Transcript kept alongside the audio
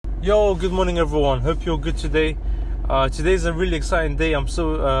Yo, good morning, everyone. Hope you're good today. Today's a really exciting day. I'm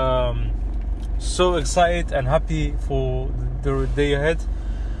so excited and happy for the day ahead.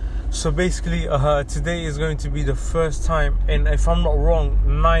 So basically, today is going to be the first time in, if I'm not wrong,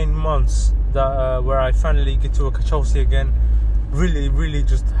 9 months that where I finally get to work at Chelsea again. Really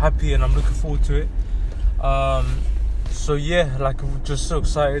just happy, and I'm looking forward to it. So yeah, I'm just so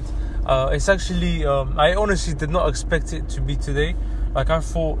excited. It's actually, I honestly did not expect it to be today.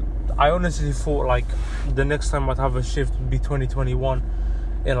 I honestly thought like the next time I'd have a shift would be 2021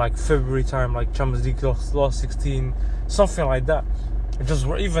 in like February time, like Champions League last 16, something like that. Just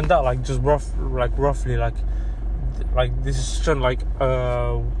even that, like just roughly, like this is such like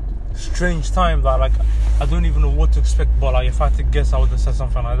strange time that like I don't even know what to expect. But like if I had to guess, I would have said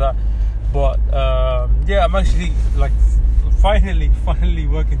something like that. But yeah, I'm actually like finally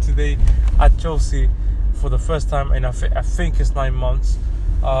working today at Chelsea for the first time in I think it's 9 months.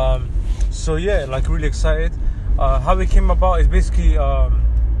 So yeah, like really excited. How it came about is basically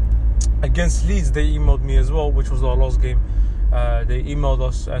against Leeds, they emailed me as well, which was our last game. They emailed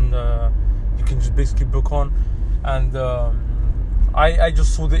us, and you can just basically book on. And I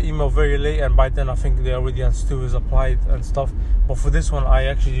just saw the email very late, and by then I think they already had stewards applied and stuff. But for this one, I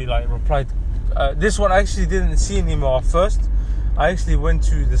actually replied. This one I actually didn't see an email at first. I actually went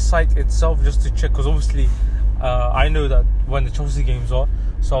to the site itself just to check, because obviously I know that when the Chelsea games are.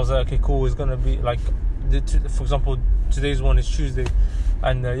 So I was like, okay, cool. It's gonna be like, for example, today's one is Tuesday,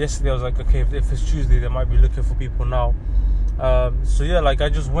 and yesterday I was like, okay, if it's Tuesday, they might be looking for people now. So yeah, like I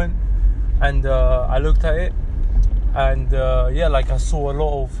just went and I looked at it, and yeah, like I saw a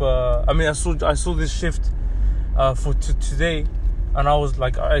lot of. I saw this shift for today, and I was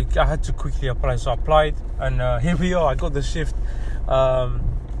like, I had to quickly apply. So I applied, and here we are. I got the shift.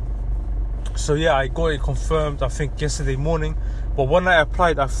 So yeah, I got it confirmed, I think yesterday morning. But when I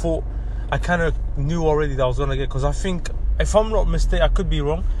applied, I thought I kind of knew already that I was going to get, because I think, if I'm not mistaken, I could be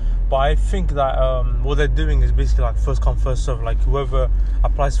wrong, but I think that what they're doing is basically like first come, first serve. Like whoever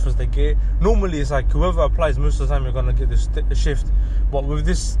applies first, they get it. Normally it's like whoever applies most of the time, you're going to get the shift. But with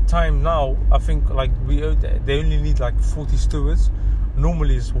this time now, I think like they only need like 40 stewards.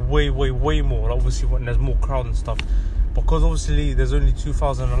 Normally it's way more, obviously when there's more crowd and stuff. Because obviously there's only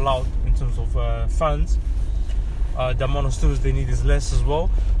 2,000 allowed in terms of fans, the amount of stewards they need is less as well.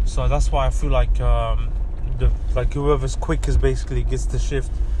 So that's why I feel like whoever's quickest basically gets the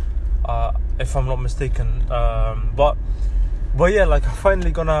shift, if I'm not mistaken. But yeah, like I'm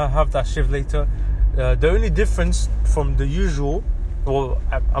finally gonna have that shift later. The only difference from the usual, well,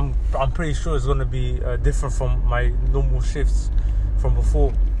 I'm pretty sure it's gonna be different from my normal shifts from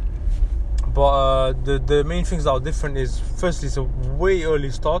before. But the main things that are different is, firstly, it's a way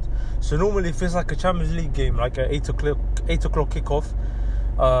early start. So normally if it's like a Champions League game, like an 8 o'clock kickoff,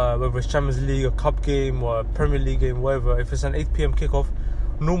 whether it's Champions League, a cup game, or a Premier League game, whatever, if it's an 8 p.m. kickoff,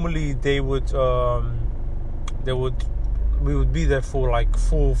 normally we would be there for like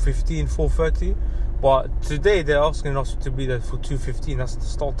 4:15, 4:30. But today they're asking us to be there for 2:15. That's the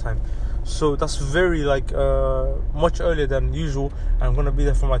start time. So that's very much earlier than usual, and I'm gonna be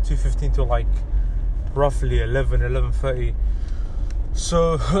there from like 2:15 to like roughly 11:30.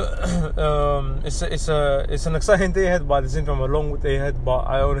 So it's an exciting day ahead, but at the same time a long day ahead. But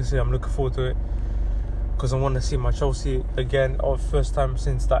I'm looking forward to it, because I want to see my Chelsea again. First time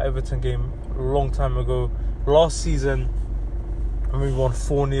since that Everton game a long time ago. Last season we won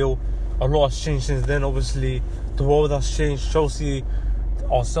 4-0. A lot has changed since then. Obviously the world has changed. Chelsea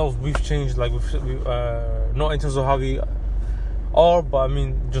ourselves, we've changed, like we've not in terms of how we are, but I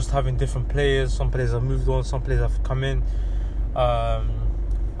mean just having different players. Some players have moved on, some players have come in.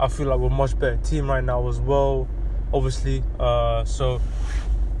 I feel like we're a much better team right now as well, obviously. So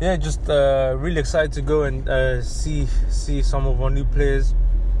yeah, just really excited to go and see some of our new players.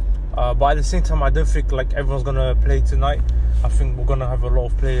 But at the same time, I don't think like everyone's gonna play tonight. I think we're gonna have a lot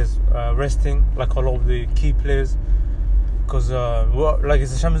of players resting, like a lot of the key players. Because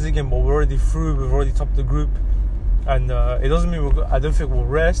it's a Champions League game, but we're already through. We've already topped the group, and it doesn't mean I don't think we'll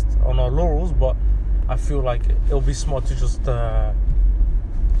rest on our laurels. But I feel like it'll be smart to just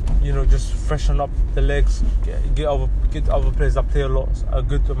just freshen up the legs, get other players that play a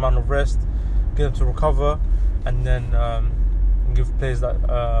good amount of rest, get them to recover, and then give players that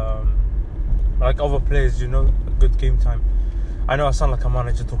like other players, a good game time. I know I sound like a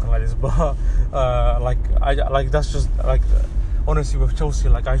manager talking like this, but that's just like, honestly, with Chelsea,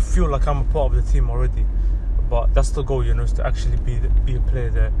 like I feel like I'm a part of the team already. But that's the goal, is to actually be a player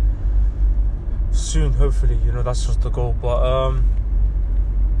there soon, hopefully. That's just the goal. But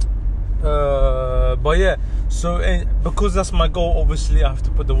But yeah, so because that's my goal, obviously I have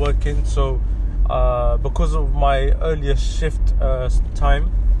to put the work in. So because of my earlier shift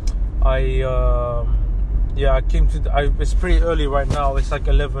time, I came to. It's pretty early right now. It's like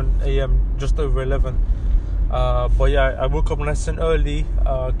 11 a.m., just over 11. But yeah, I woke up nice and early.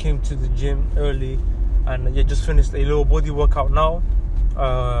 Came to the gym early, and yeah, just finished a little body workout now.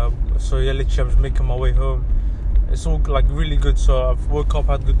 So yeah, literally I'm just making my way home. It's all like really good. So I've woke up,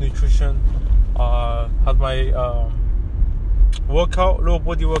 had good nutrition, had my workout, little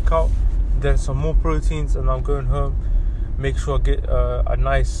body workout, then some more proteins, and I'm going home. Make sure I get a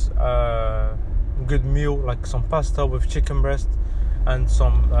nice good meal, like some pasta with chicken breast and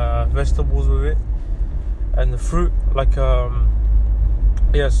some vegetables with it, and the fruit. Like so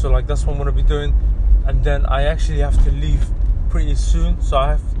like that's what I'm gonna be doing. And then I actually have to leave pretty soon, so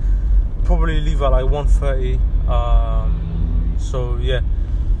I have probably leave at like 1:30. So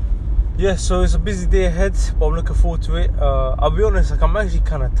so it's a busy day ahead, but I'm looking forward to it. I'll be honest, like I'm actually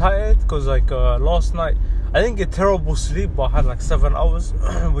kind of tired because like last night I didn't get terrible sleep, but I had like 7 hours,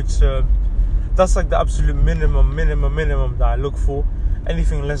 which that's like the absolute minimum that I look for.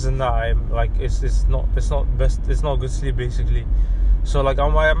 Anything less than that, I'm like it's not good sleep basically. So like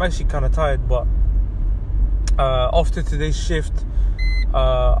I'm actually kind of tired, but after today's shift,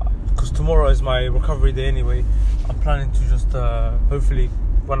 because tomorrow is my recovery day anyway, I'm planning to just hopefully,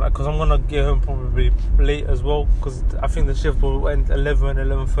 because I'm gonna get home probably late as well, because I think the shift will end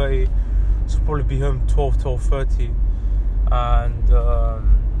 11:30, so I'll probably be home 12:30, and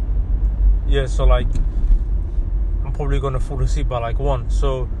so like I'm probably gonna fall asleep by like 1.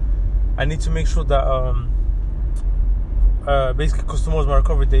 So I need to make sure that basically, because tomorrow's my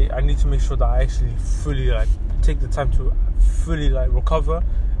recovery day, I need to make sure that I actually fully like take the time to fully like recover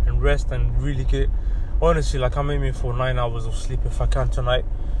and rest and really get, honestly, like I'm aiming for 9 hours of sleep if I can tonight,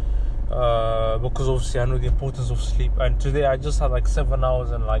 because obviously I know the importance of sleep. And today I just had like 7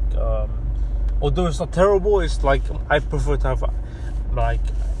 hours, and like although it's not terrible, it's like I prefer to have like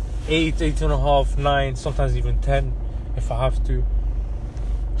 8.5, 9, sometimes even 10 if I have to.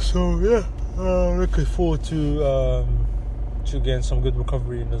 So yeah, looking forward to getting some good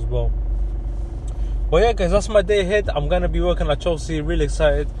recovery in as well. But yeah, guys, that's my day ahead. I'm gonna be working at Chelsea. Really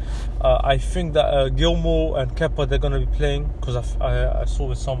excited. I think that Gilmore and Kepa, they're gonna be playing, because I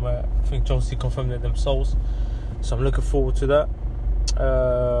saw it somewhere. I think Chelsea confirmed it themselves, so I'm looking forward to that.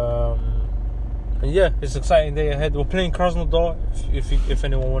 And yeah, it's an exciting day ahead. We're playing Krasnodar, if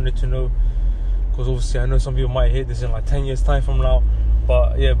anyone wanted to know, because obviously I know some people might hear this in like 10 years time from now.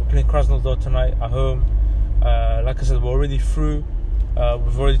 But yeah, we're playing Krasnodar tonight at home. Like I said, we're already through.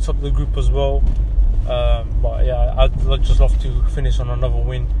 We've already topped the group as well. But yeah, I'd just love to finish on another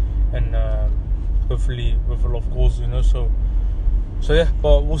win, and hopefully with a lot of goals, So yeah,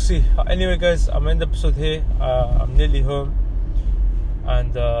 but we'll see. Anyway, guys, I'm in the episode here. I'm nearly home,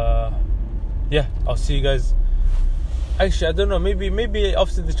 and I'll see you guys. Actually, I don't know. Maybe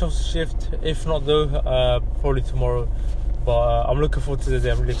after the Chelsea shift. If not, though, probably tomorrow. But I'm looking forward to the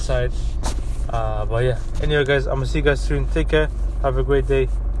day. I'm really excited. But yeah. Anyway, guys, I'm gonna see you guys soon. Take care. Have a great day.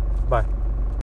 Bye.